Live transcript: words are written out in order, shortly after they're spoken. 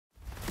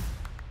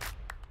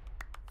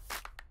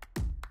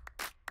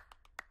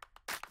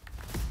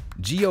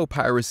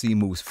Geo-piracy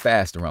moves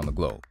fast around the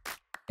globe,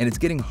 and it's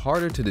getting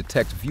harder to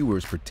detect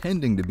viewers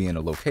pretending to be in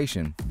a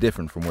location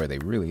different from where they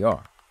really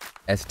are,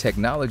 as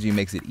technology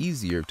makes it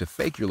easier to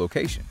fake your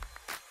location.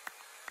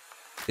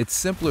 It's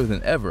simpler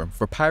than ever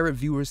for pirate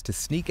viewers to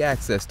sneak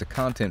access to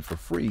content for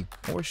free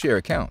or share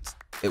accounts.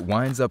 It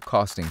winds up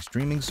costing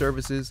streaming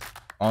services,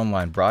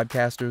 online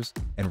broadcasters,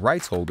 and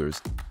rights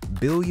holders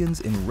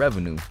billions in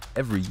revenue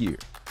every year.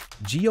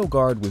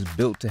 GeoGuard was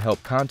built to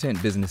help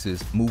content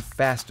businesses move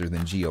faster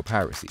than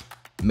geo-piracy,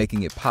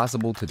 making it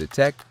possible to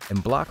detect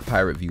and block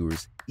pirate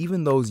viewers,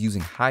 even those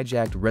using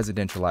hijacked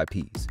residential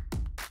IPs.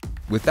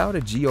 Without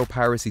a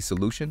geo-piracy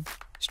solution,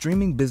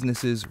 streaming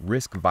businesses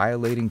risk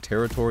violating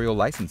territorial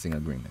licensing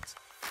agreements,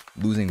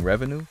 losing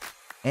revenue,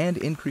 and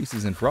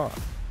increases in fraud.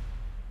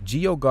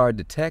 GeoGuard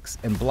detects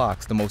and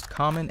blocks the most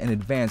common and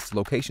advanced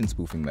location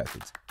spoofing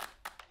methods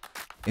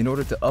in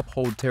order to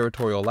uphold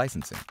territorial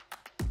licensing,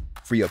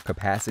 free up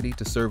capacity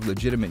to serve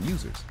legitimate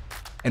users,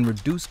 and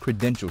reduce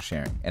credential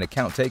sharing and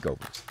account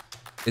takeovers.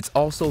 It's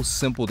also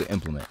simple to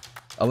implement,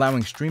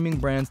 allowing streaming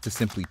brands to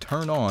simply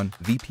turn on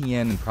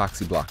VPN and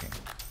proxy blocking.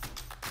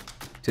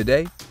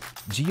 Today,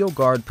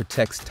 GeoGuard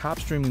protects top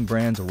streaming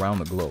brands around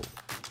the globe.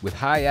 With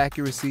high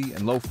accuracy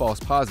and low false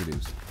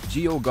positives,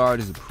 GeoGuard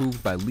is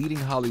approved by leading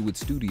Hollywood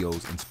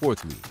studios and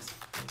sports leagues.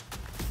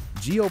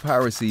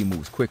 Geo-piracy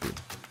moves quickly.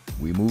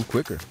 We move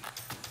quicker.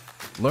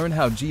 Learn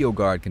how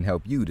GeoGuard can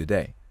help you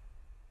today.